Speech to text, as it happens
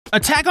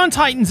Attack on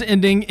Titan's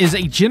ending is a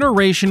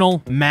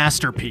generational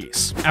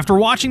masterpiece. After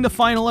watching the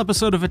final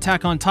episode of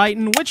Attack on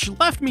Titan, which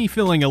left me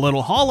feeling a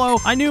little hollow,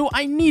 I knew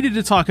I needed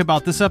to talk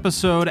about this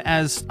episode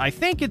as I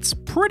think it's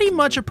pretty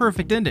much a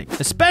perfect ending,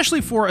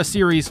 especially for a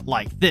series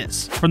like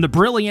this. From the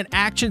brilliant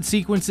action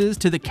sequences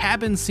to the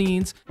cabin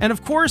scenes, and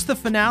of course the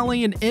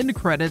finale and end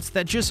credits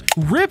that just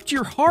ripped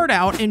your heart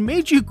out and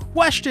made you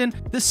question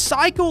the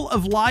cycle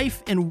of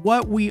life and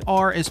what we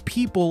are as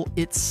people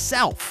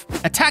itself.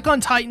 Attack on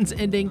Titan's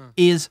ending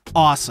is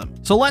awesome.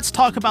 So let's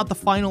talk about the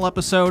final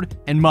episode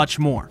and much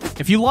more.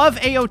 If you love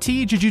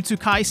AOT, Jujutsu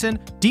Kaisen,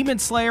 Demon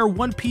Slayer,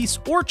 One Piece,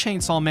 or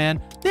Chainsaw Man,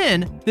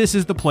 then this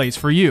is the place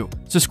for you.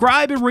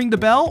 Subscribe and ring the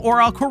bell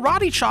or I'll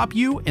karate chop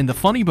you in the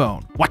funny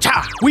bone.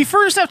 Watcha! We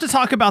first have to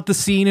talk about the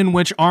scene in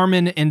which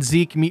Armin and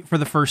Zeke meet for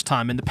the first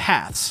time in the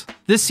paths.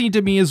 This scene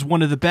to me is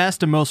one of the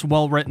best and most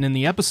well written in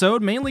the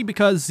episode, mainly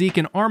because Zeke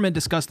and Armin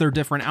discuss their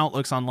different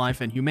outlooks on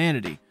life and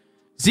humanity.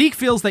 Zeke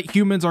feels that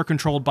humans are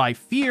controlled by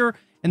fear,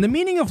 and the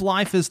meaning of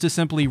life is to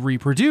simply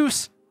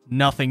reproduce,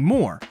 nothing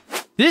more.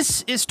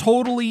 This is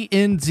totally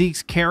in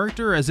Zeke's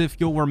character, as if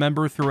you'll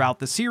remember throughout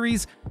the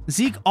series,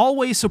 Zeke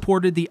always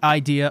supported the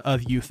idea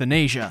of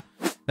euthanasia,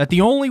 that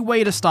the only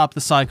way to stop the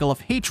cycle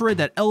of hatred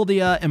that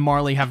Eldia and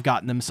Marley have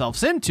gotten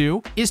themselves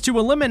into is to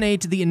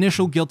eliminate the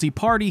initial guilty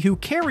party who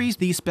carries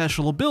these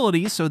special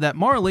abilities so that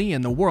Marley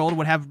and the world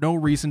would have no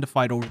reason to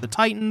fight over the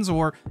Titans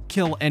or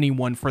kill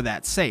anyone for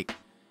that sake.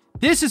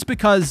 This is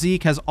because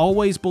Zeke has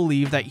always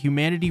believed that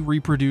humanity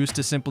reproduced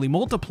to simply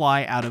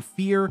multiply out of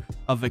fear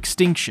of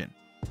extinction.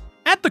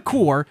 At the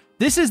core,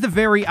 this is the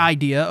very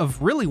idea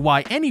of really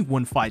why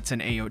anyone fights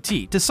in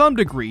AOT, to some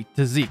degree,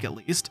 to Zeke at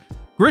least.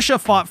 Grisha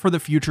fought for the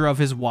future of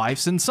his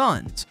wives and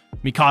sons.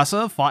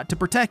 Mikasa fought to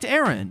protect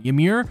Eren.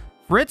 Ymir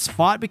Fritz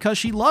fought because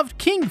she loved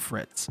King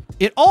Fritz.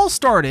 It all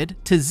started,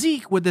 to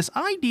Zeke, with this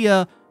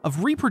idea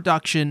of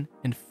reproduction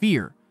and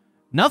fear.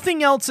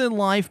 Nothing else in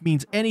life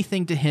means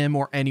anything to him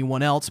or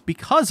anyone else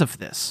because of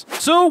this.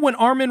 So when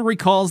Armin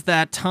recalls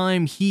that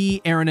time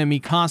he, Eren, and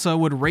Mikasa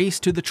would race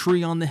to the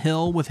tree on the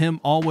hill with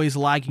him always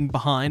lagging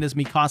behind as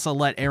Mikasa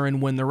let Eren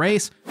win the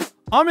race,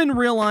 Armin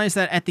realized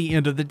that at the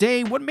end of the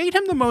day, what made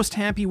him the most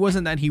happy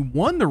wasn't that he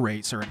won the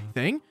race or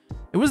anything.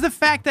 It was the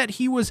fact that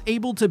he was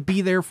able to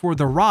be there for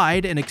the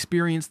ride and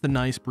experience the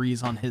nice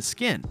breeze on his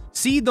skin.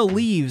 See the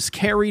leaves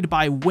carried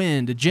by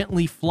wind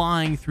gently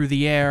flying through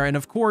the air, and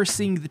of course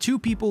seeing the two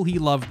people he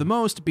loved the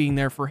most being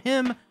there for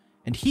him,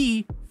 and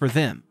he for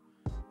them.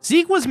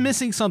 Zeke was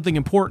missing something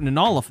important in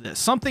all of this,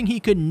 something he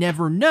could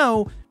never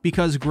know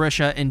because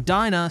Grisha and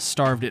Dinah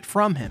starved it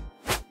from him.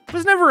 It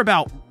was never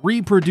about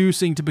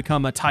reproducing to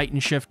become a Titan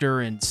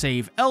shifter and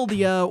save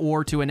Eldia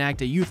or to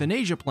enact a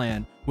euthanasia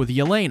plan with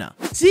Yelena.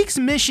 Zeke's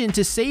mission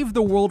to save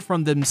the world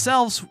from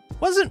themselves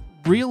wasn't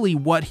really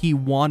what he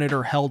wanted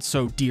or held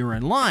so dear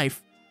in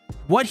life.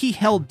 What he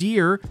held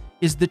dear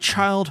is the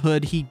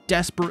childhood he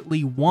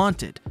desperately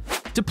wanted.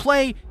 To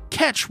play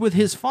catch with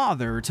his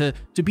father, to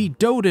be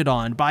doted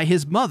on by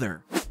his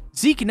mother.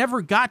 Zeke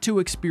never got to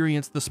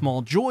experience the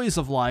small joys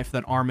of life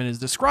that Armin is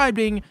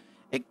describing,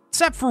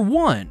 except for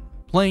one.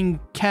 Playing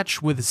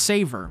catch with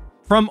Saver.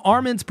 From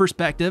Armin's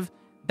perspective,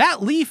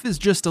 that leaf is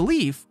just a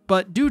leaf,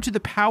 but due to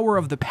the power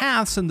of the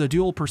paths and the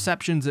dual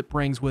perceptions it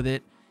brings with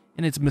it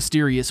in its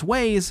mysterious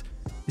ways,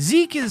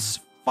 Zeke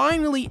is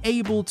finally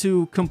able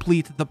to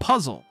complete the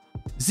puzzle.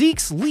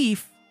 Zeke's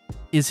leaf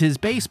is his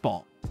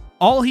baseball.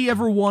 All he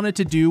ever wanted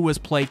to do was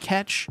play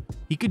catch.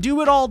 He could do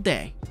it all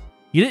day.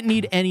 He didn't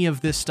need any of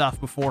this stuff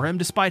before him,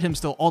 despite him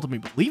still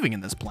ultimately believing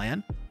in this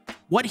plan.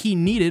 What he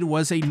needed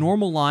was a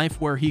normal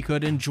life where he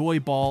could enjoy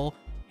ball,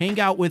 hang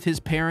out with his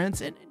parents,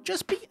 and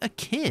just be a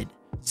kid.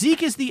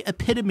 Zeke is the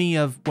epitome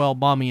of, well,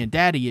 mommy and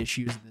daddy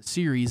issues in the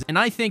series, and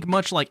I think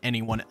much like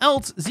anyone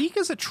else, Zeke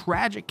is a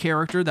tragic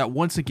character that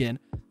once again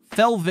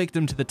fell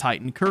victim to the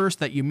Titan curse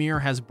that Ymir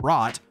has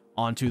brought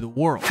onto the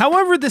world.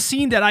 However, the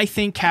scene that I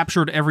think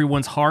captured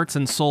everyone's hearts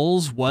and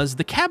souls was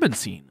the cabin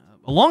scene.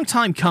 A long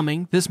time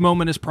coming, this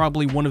moment is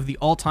probably one of the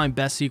all-time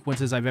best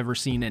sequences I've ever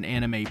seen in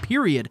anime,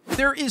 period.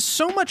 There is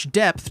so much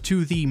depth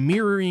to the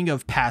mirroring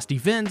of past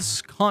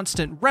events,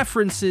 constant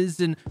references,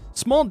 and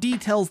small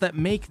details that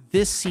make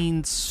this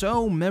scene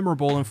so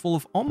memorable and full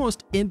of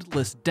almost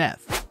endless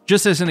depth.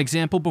 Just as an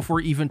example,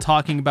 before even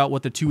talking about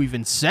what the two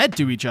even said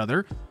to each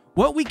other,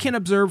 what we can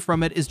observe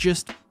from it is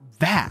just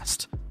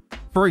vast.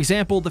 For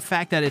example, the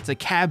fact that it's a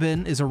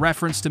cabin is a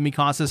reference to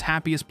Mikasa's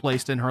happiest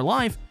place in her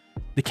life,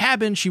 the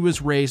cabin she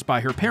was raised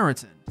by her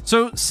parents in.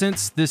 So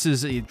since this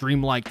is a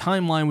dreamlike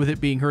timeline with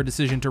it being her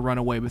decision to run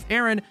away with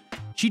Eren,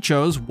 she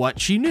chose what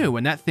she knew,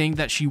 and that thing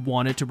that she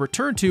wanted to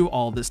return to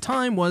all this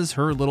time was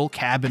her little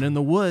cabin in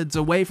the woods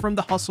away from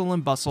the hustle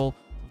and bustle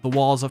of the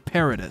walls of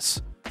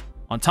Paradis.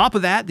 On top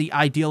of that, the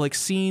idyllic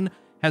scene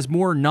has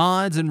more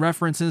nods and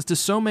references to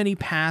so many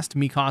past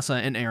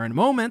Mikasa and Eren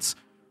moments.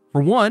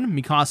 For one,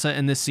 Mikasa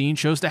in this scene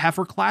chose to have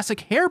her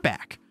classic hair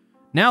back.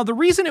 Now, the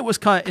reason it was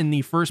cut in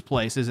the first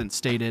place isn't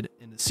stated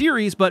in the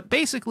series, but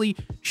basically,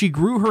 she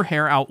grew her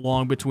hair out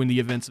long between the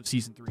events of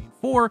Season 3 and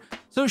 4,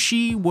 so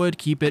she would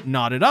keep it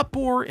knotted up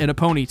or in a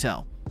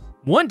ponytail.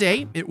 One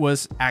day, it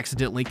was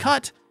accidentally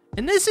cut,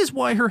 and this is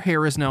why her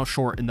hair is now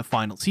short in the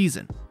final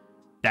season.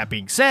 That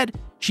being said,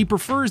 she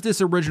prefers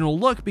this original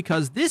look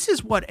because this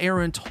is what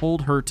Aaron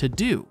told her to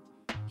do.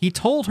 He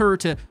told her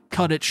to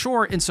cut it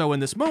short, and so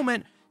in this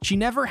moment, she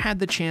never had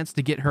the chance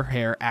to get her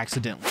hair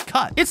accidentally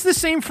cut. It's the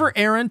same for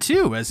Eren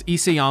too, as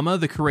Isayama,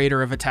 the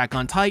creator of Attack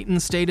on Titan,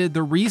 stated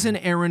the reason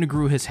Eren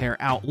grew his hair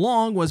out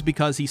long was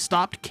because he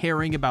stopped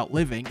caring about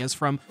living, as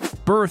from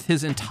birth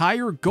his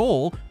entire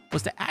goal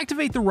was to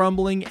activate the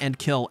rumbling and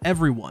kill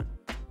everyone.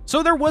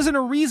 So there wasn't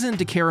a reason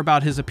to care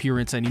about his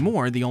appearance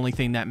anymore. The only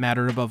thing that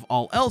mattered above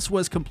all else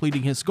was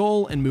completing his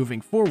goal and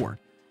moving forward.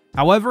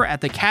 However,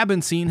 at the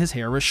cabin scene, his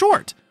hair is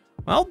short.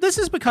 Well, this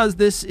is because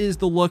this is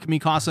the look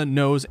Mikasa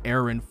knows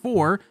Eren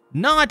for,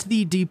 not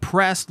the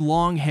depressed,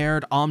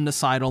 long-haired,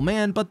 omnicidal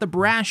man, but the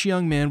brash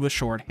young man with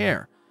short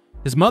hair.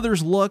 His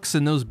mother's looks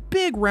and those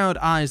big round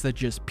eyes that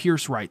just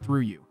pierce right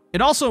through you.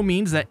 It also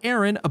means that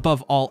Eren,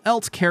 above all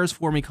else, cares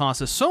for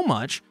Mikasa so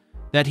much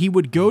that he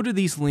would go to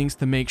these lengths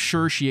to make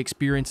sure she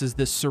experiences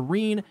this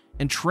serene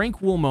and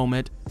tranquil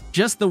moment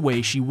just the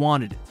way she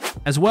wanted it.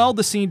 As well,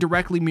 the scene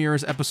directly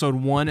mirrors episode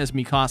 1 as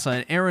Mikasa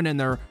and Eren in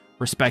their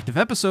respective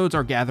episodes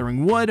are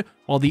gathering wood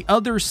while the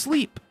others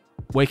sleep,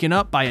 waking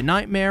up by a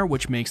nightmare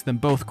which makes them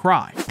both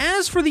cry.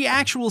 As for the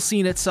actual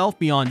scene itself,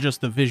 beyond just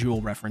the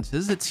visual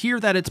references, it's here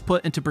that it's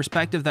put into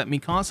perspective that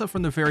Mikasa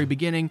from the very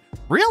beginning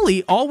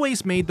really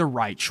always made the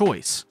right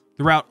choice.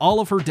 Throughout all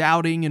of her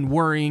doubting and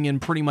worrying in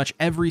pretty much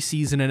every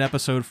season and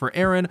episode for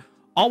Eren,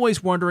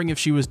 always wondering if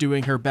she was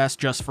doing her best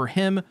just for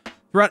him,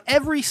 throughout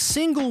every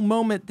single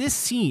moment this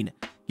scene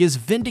gives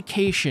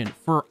vindication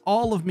for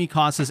all of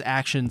Mikasa's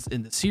actions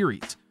in the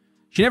series.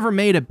 She never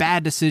made a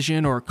bad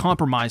decision or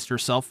compromised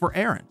herself for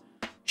Eren.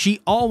 She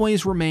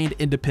always remained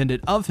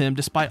independent of him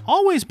despite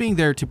always being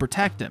there to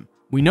protect him.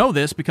 We know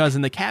this because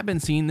in the cabin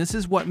scene, this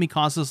is what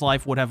Mikasa's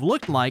life would have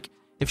looked like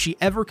if she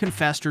ever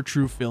confessed her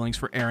true feelings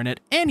for Eren at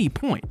any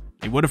point.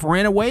 They would have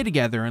ran away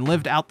together and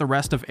lived out the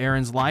rest of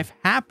Eren's life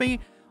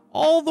happy,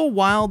 all the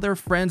while their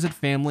friends and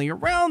family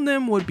around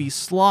them would be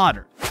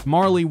slaughtered.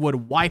 Marley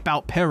would wipe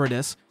out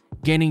Paradis,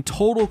 gaining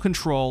total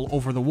control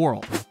over the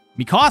world.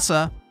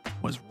 Mikasa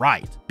was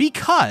right,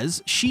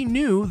 because she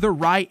knew the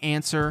right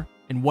answer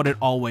and what it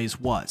always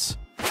was: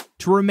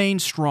 to remain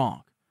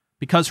strong,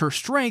 because her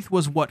strength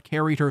was what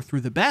carried her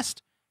through the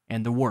best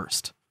and the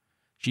worst.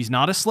 She's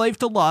not a slave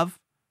to love,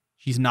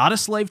 she's not a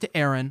slave to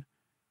Eren,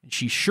 and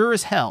she sure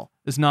as hell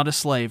is not a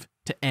slave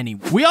to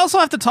anyone. We also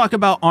have to talk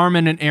about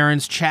Armin and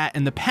Eren's chat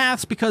in the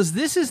paths, because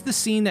this is the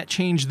scene that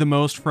changed the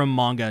most from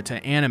manga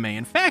to anime.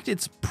 In fact,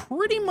 it's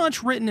pretty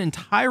much written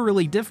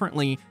entirely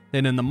differently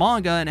than in the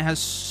manga, and it has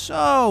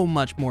so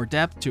much more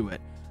depth to it,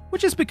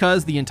 which is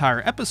because the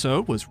entire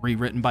episode was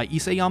rewritten by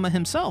Isayama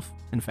himself,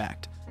 in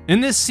fact.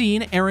 In this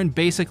scene, Eren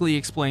basically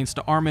explains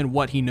to Armin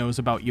what he knows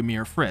about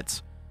Ymir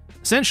Fritz.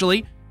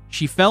 Essentially,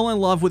 she fell in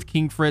love with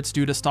King Fritz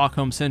due to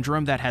Stockholm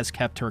Syndrome that has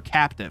kept her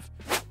captive.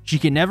 She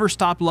can never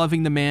stop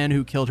loving the man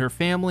who killed her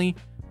family,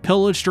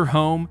 pillaged her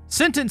home,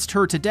 sentenced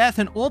her to death,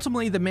 and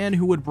ultimately the man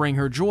who would bring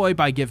her joy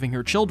by giving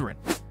her children.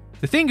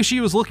 The thing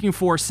she was looking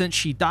for since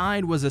she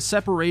died was a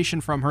separation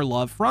from her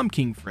love from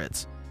King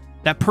Fritz.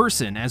 That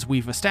person, as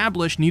we've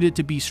established, needed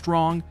to be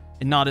strong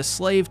and not a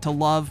slave to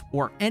love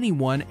or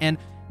anyone, and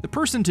the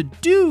person to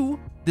do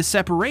the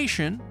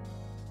separation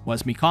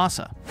was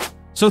Mikasa.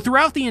 So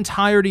throughout the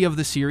entirety of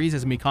the series,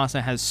 as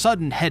Mikasa has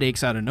sudden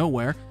headaches out of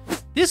nowhere,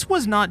 this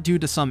was not due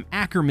to some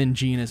Ackerman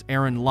gene as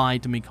Eren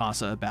lied to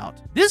Mikasa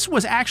about. This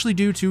was actually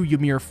due to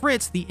Ymir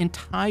Fritz the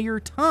entire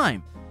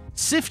time,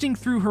 sifting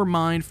through her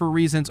mind for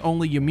reasons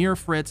only Ymir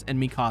Fritz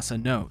and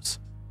Mikasa knows.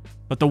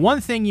 But the one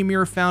thing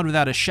Ymir found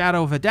without a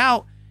shadow of a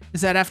doubt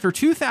is that after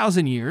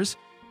 2,000 years,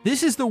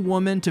 this is the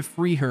woman to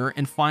free her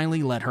and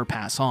finally let her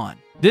pass on.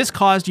 This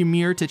caused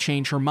Ymir to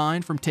change her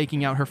mind from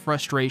taking out her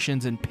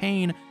frustrations and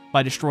pain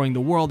by destroying the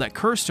world that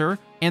cursed her,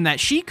 and that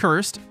she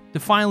cursed, to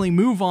finally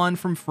move on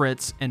from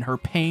Fritz and her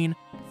pain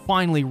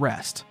finally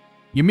rest.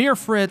 Ymir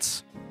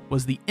Fritz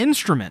was the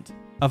instrument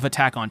of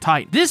Attack on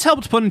Titan. This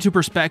helped put into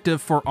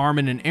perspective for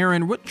Armin and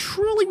Eren what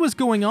truly was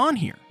going on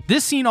here.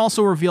 This scene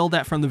also revealed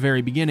that from the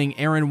very beginning,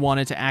 Eren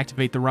wanted to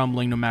activate the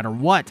rumbling no matter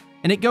what,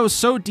 and it goes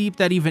so deep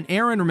that even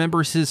Eren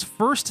remembers his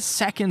first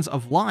seconds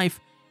of life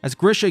as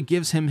Grisha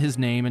gives him his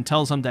name and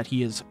tells him that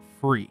he is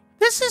free.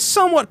 This is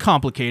somewhat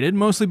complicated,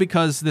 mostly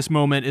because this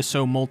moment is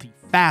so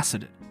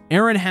multifaceted.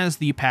 Eren has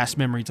the past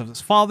memories of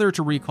his father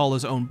to recall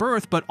his own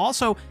birth, but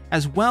also,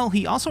 as well,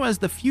 he also has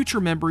the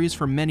future memories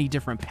from many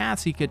different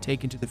paths he could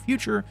take into the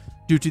future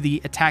due to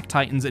the Attack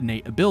Titan's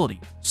innate ability.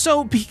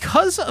 So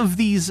because of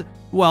these,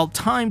 well,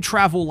 time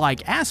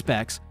travel-like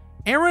aspects,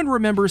 Eren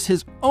remembers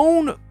his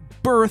own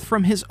birth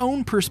from his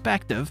own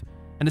perspective,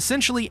 and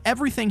essentially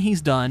everything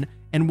he's done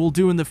and will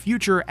do in the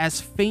future as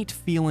faint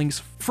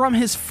feelings from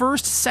his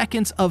first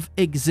seconds of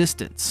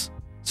existence.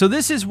 So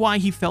this is why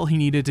he felt he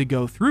needed to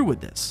go through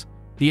with this.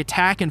 The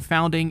attack and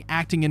founding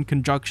acting in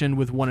conjunction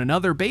with one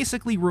another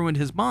basically ruined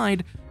his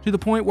mind to the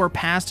point where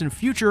past and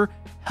future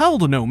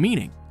held no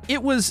meaning.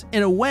 It was,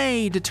 in a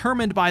way,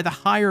 determined by the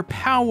higher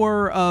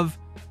power of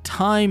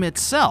time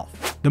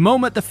itself. The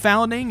moment the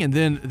founding and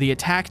then the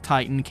Attack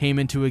Titan came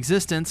into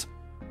existence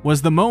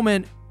was the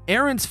moment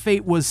Eren's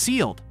fate was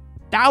sealed,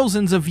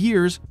 thousands of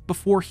years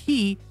before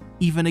he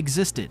even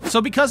existed.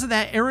 So because of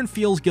that, Eren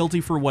feels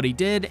guilty for what he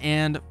did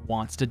and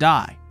wants to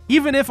die.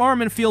 Even if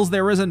Armin feels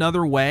there is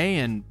another way,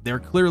 and there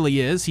clearly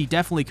is, he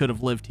definitely could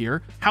have lived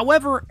here.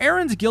 However,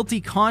 Eren's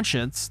guilty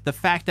conscience, the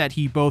fact that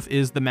he both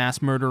is the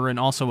mass murderer and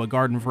also a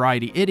garden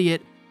variety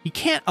idiot, he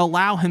can't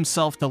allow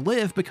himself to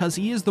live because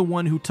he is the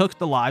one who took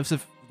the lives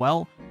of,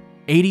 well,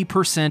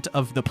 80%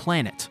 of the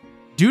planet.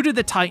 Due to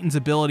the Titan's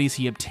abilities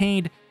he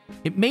obtained,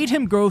 it made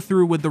him go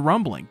through with the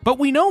rumbling. But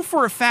we know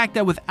for a fact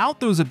that without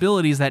those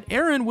abilities that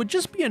Eren would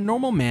just be a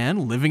normal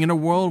man living in a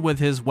world with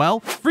his, well,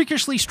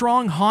 freakishly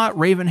strong, hot,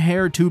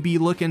 raven-haired,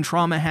 to-be-looking,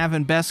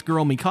 trauma-having best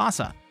girl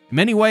Mikasa. In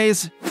many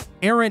ways,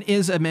 Eren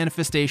is a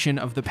manifestation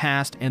of the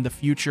past and the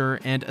future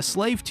and a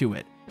slave to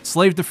it,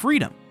 slave to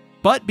freedom.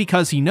 But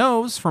because he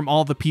knows from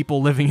all the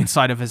people living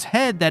inside of his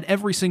head that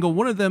every single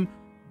one of them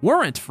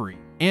weren't free,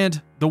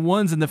 and the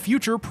ones in the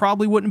future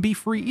probably wouldn't be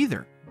free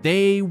either.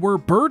 They were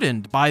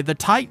burdened by the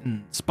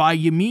Titans, by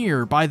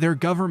Ymir, by their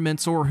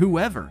governments, or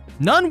whoever.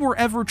 None were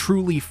ever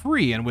truly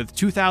free, and with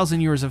 2,000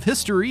 years of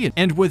history,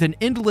 and with an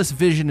endless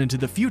vision into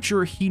the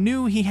future, he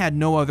knew he had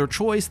no other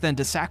choice than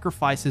to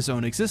sacrifice his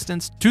own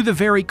existence to the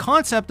very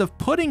concept of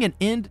putting an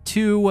end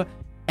to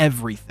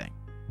everything.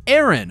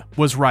 Eren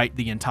was right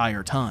the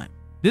entire time.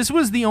 This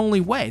was the only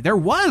way. There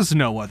was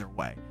no other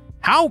way.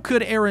 How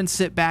could Eren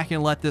sit back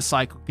and let this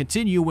cycle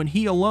continue when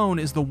he alone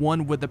is the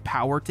one with the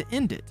power to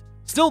end it?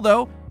 Still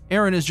though,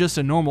 Eren is just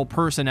a normal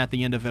person at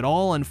the end of it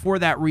all, and for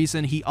that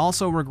reason, he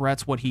also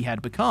regrets what he had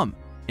become.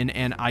 In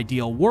an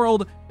ideal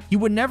world, he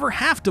would never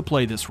have to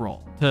play this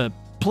role, to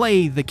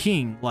play the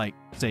king like,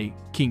 say,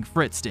 King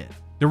Fritz did.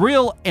 The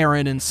real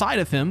Eren inside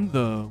of him,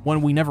 the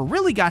one we never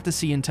really got to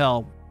see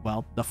until,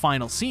 well, the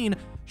final scene,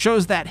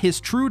 shows that his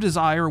true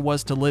desire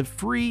was to live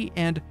free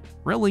and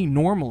really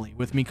normally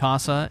with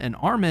Mikasa and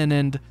Armin,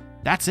 and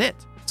that's it.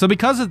 So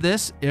because of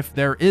this, if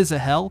there is a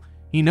hell,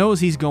 he knows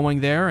he's going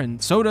there, and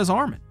so does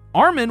Armin.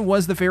 Armin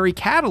was the very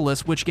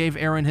catalyst which gave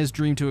Eren his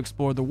dream to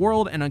explore the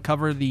world and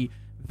uncover the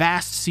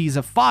vast seas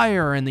of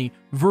fire and the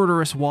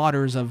verdurous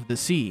waters of the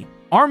sea.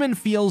 Armin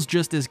feels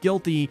just as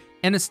guilty,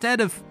 and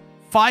instead of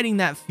fighting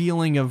that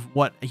feeling of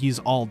what he's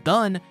all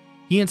done,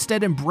 he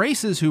instead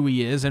embraces who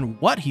he is and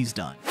what he's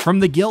done. From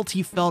the guilt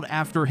he felt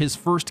after his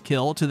first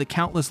kill to the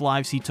countless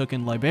lives he took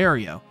in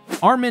Liberio,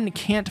 Armin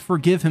can't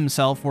forgive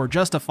himself or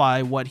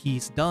justify what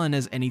he's done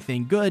as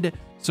anything good,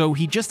 so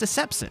he just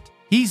accepts it.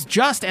 He's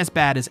just as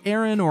bad as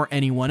Eren or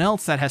anyone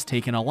else that has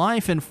taken a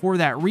life, and for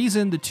that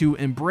reason, the two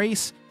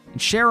embrace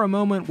and share a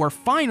moment where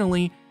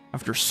finally,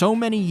 after so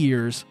many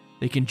years,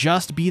 they can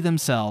just be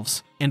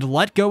themselves and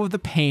let go of the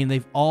pain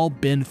they've all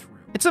been through.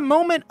 It's a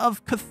moment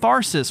of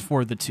catharsis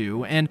for the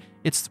two, and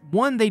it's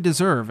one they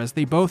deserve, as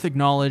they both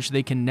acknowledge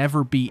they can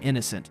never be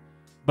innocent,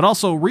 but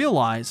also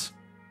realize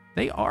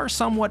they are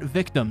somewhat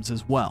victims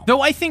as well.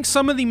 Though I think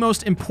some of the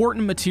most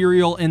important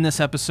material in this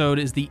episode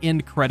is the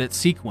end credit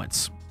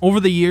sequence. Over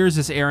the years,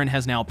 as Eren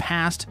has now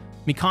passed,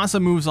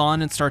 Mikasa moves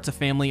on and starts a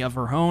family of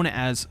her own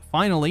as,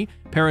 finally,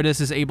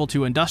 Paradis is able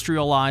to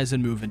industrialize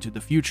and move into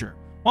the future.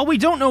 While we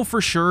don't know for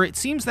sure, it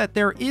seems that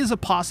there is a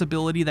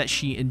possibility that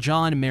she and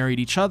Jon married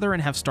each other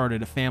and have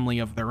started a family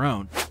of their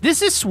own.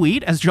 This is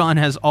sweet, as Jon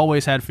has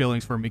always had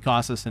feelings for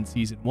Mikasa since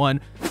Season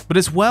 1, but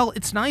as well,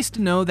 it's nice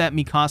to know that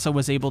Mikasa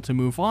was able to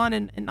move on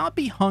and not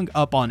be hung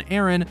up on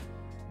Eren,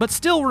 but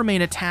still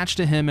remain attached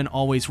to him and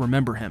always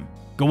remember him.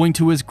 Going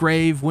to his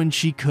grave when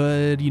she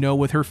could,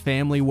 with her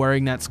family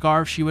wearing that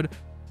scarf she would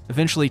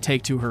eventually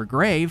take to her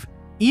grave,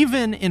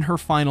 even in her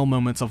final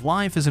moments of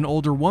life as an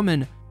older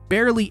woman,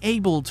 barely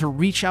able to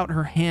reach out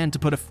her hand to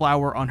put a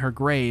flower on her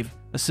grave,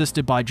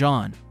 assisted by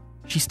Jon.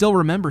 She still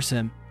remembers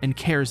him and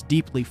cares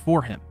deeply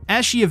for him.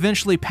 As she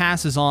eventually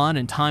passes on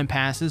and time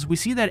passes, we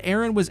see that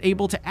Eren was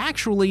able to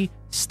actually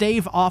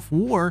stave off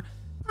war,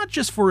 not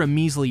just for a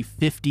measly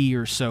 50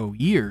 or so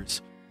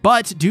years,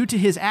 but due to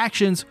his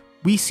actions,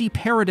 we see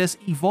Paradis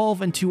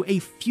evolve into a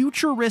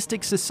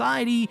futuristic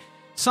society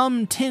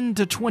some 10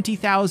 to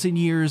 20,000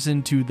 years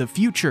into the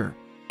future.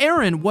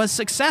 Eren was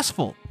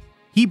successful.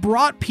 He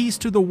brought peace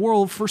to the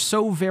world for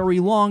so very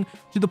long,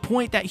 to the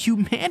point that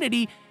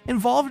humanity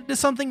evolved into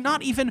something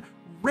not even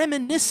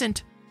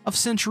reminiscent of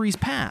centuries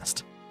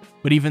past.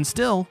 But even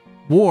still,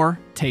 war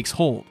takes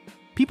hold.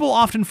 People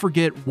often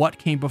forget what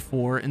came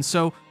before, and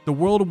so the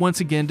world once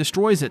again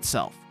destroys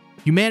itself.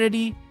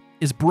 Humanity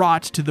is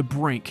brought to the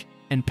brink,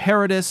 and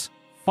Paradis,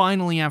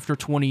 finally after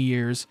 20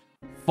 years,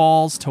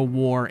 falls to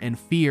war and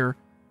fear,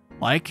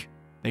 like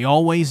they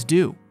always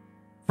do.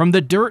 From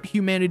the dirt,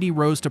 humanity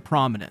rose to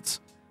prominence,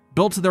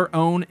 built their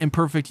own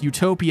imperfect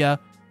utopia,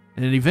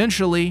 and then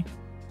eventually,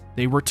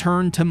 they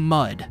returned to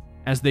mud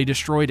as they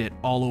destroyed it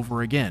all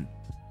over again.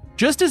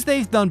 Just as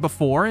they've done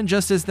before, and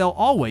just as they'll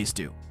always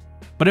do.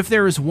 But if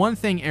there is one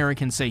thing Eren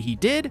can say he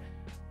did,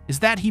 is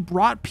that he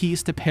brought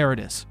peace to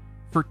Paradis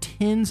for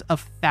tens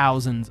of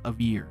thousands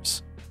of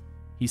years.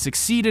 He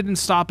succeeded in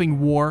stopping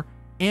war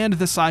and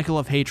the cycle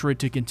of hatred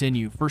to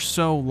continue for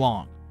so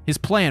long. His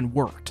plan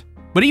worked.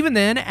 But even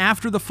then,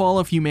 after the fall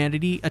of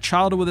humanity, a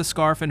child with a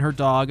scarf and her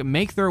dog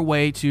make their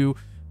way to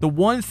the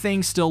one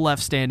thing still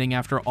left standing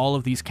after all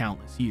of these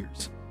countless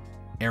years.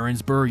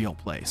 Aaron's burial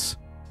place.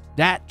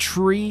 That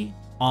tree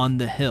on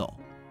the hill.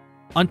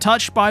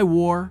 Untouched by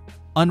war,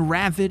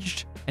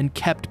 unravaged, and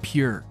kept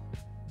pure.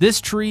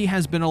 This tree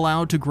has been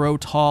allowed to grow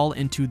tall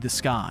into the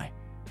sky.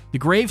 The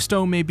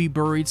gravestone may be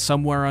buried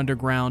somewhere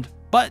underground,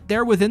 but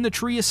there within the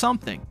tree is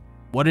something.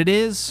 What it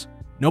is,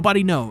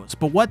 nobody knows,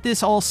 but what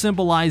this all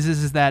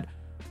symbolizes is that,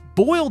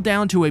 boiled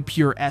down to a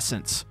pure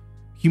essence,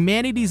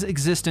 humanity's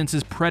existence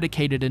is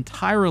predicated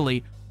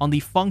entirely on the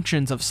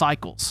functions of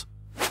cycles.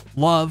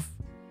 Love,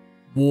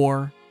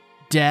 war,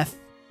 death,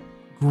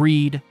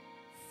 greed,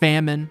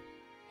 famine,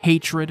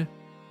 hatred,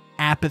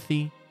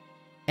 apathy,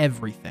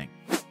 everything.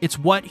 It's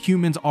what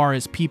humans are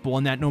as people,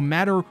 and that no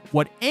matter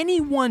what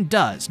anyone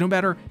does, no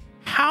matter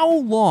how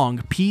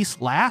long peace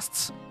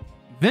lasts,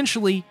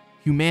 eventually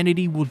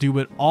humanity will do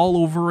it all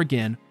over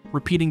again,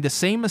 repeating the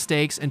same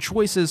mistakes and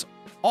choices,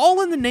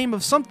 all in the name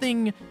of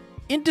something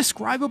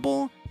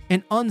indescribable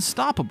and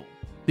unstoppable: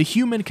 the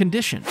human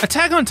condition.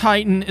 Attack on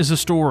Titan is a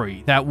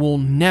story that will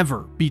never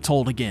be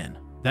told again,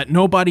 that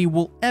nobody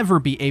will ever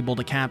be able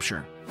to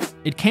capture.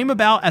 It came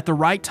about at the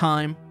right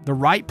time, the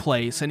right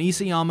place, and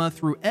Isayama,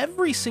 through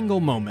every single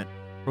moment,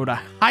 wrote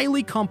a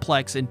highly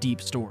complex and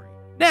deep story.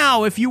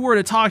 Now, if you were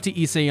to talk to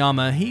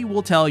Isayama, he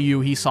will tell you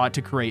he sought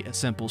to create a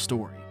simple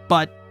story.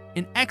 But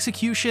in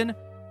execution,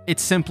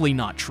 it's simply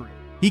not true.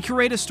 He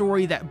created a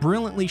story that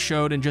brilliantly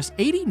showed in just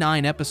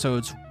 89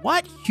 episodes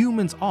what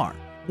humans are,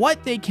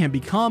 what they can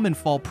become and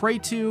fall prey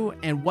to,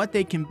 and what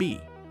they can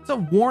be. It's a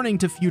warning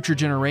to future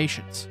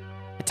generations.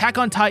 Attack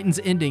on Titan's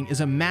ending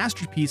is a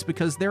masterpiece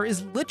because there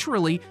is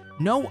literally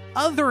no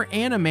other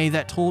anime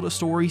that told a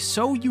story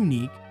so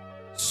unique,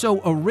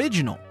 so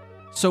original,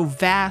 so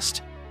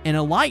vast and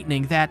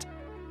enlightening that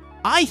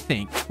I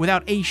think,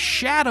 without a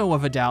shadow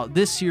of a doubt,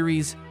 this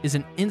series is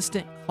an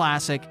instant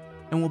classic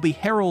and will be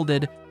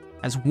heralded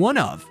as one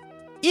of,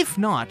 if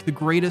not the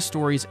greatest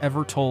stories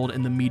ever told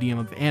in the medium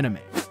of anime.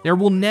 There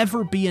will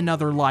never be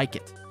another like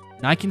it.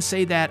 And I can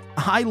say that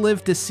I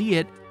lived to see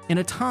it in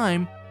a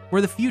time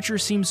where the future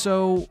seems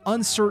so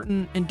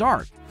uncertain and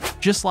dark,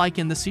 just like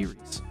in the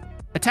series.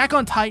 Attack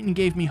on Titan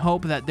gave me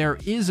hope that there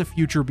is a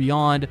future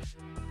beyond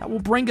that will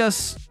bring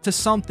us to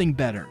something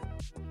better,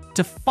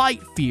 to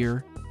fight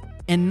fear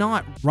and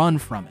not run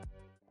from it.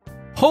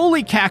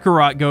 Holy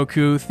Kakarot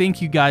Goku,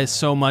 thank you guys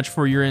so much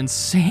for your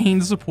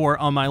insane support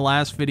on my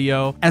last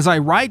video. As I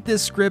write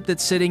this script,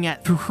 it's sitting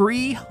at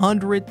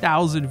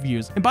 300,000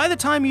 views. And by the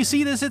time you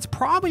see this, it's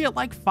probably at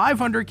like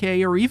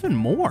 500K or even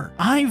more.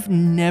 I've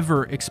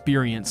never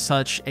experienced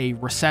such a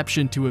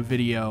reception to a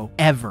video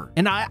ever.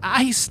 And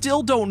I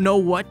still don't know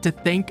what to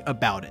think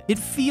about it. It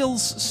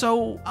feels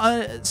so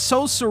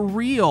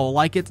surreal,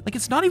 like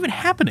it's not even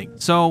happening.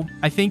 So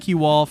I thank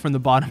you all from the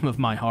bottom of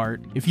my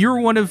heart. If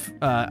you're one of,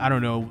 I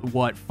don't know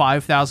what,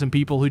 5,000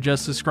 people who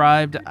just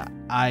subscribed,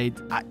 I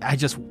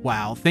just,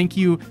 wow, thank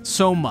you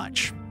so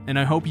much. And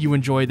I hope you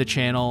enjoy the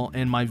channel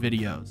and my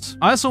videos.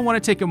 I also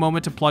want to take a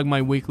moment to plug my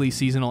weekly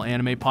seasonal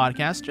anime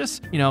podcast,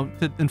 just,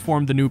 to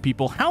inform the new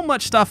people how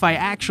much stuff I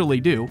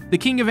actually do. The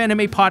King of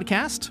Anime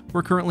podcast,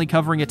 we're currently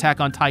covering Attack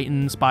on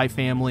Titan, Spy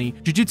Family,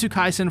 Jujutsu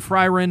Kaisen,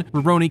 Frieren,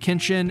 Rurouni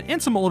Kenshin, and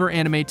some older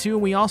anime too.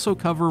 We also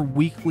cover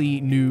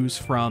weekly news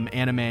from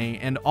anime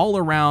and all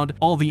around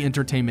all the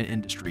entertainment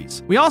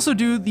industries. We also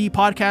do the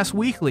podcast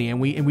weekly,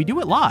 and we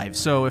do it live.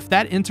 So if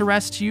that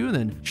interests you,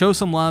 then show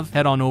some love,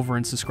 head on over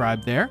and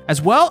subscribe there.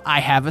 As well,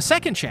 I have a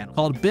second channel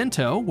called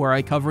Bento, where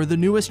I cover the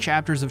newest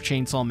chapters of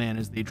Chainsaw Man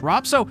as they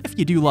drop. So if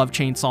you do love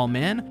Chainsaw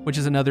Man, which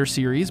is another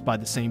series by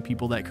the same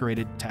people that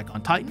created Attack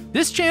on Titan,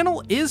 this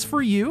channel is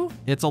for you.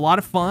 It's a lot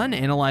of fun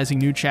analyzing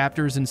new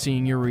chapters and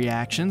seeing your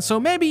reactions. So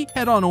maybe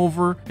head on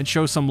over and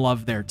show some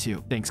love there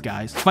too. Thanks,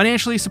 guys.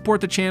 Financially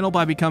support the channel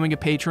by becoming a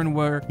patron,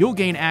 where you'll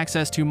gain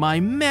access to my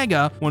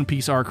mega One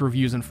Piece arc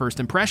reviews and first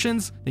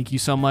impressions. Thank you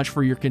so much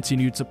for your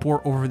continued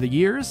support over the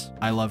years.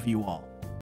 I love you all.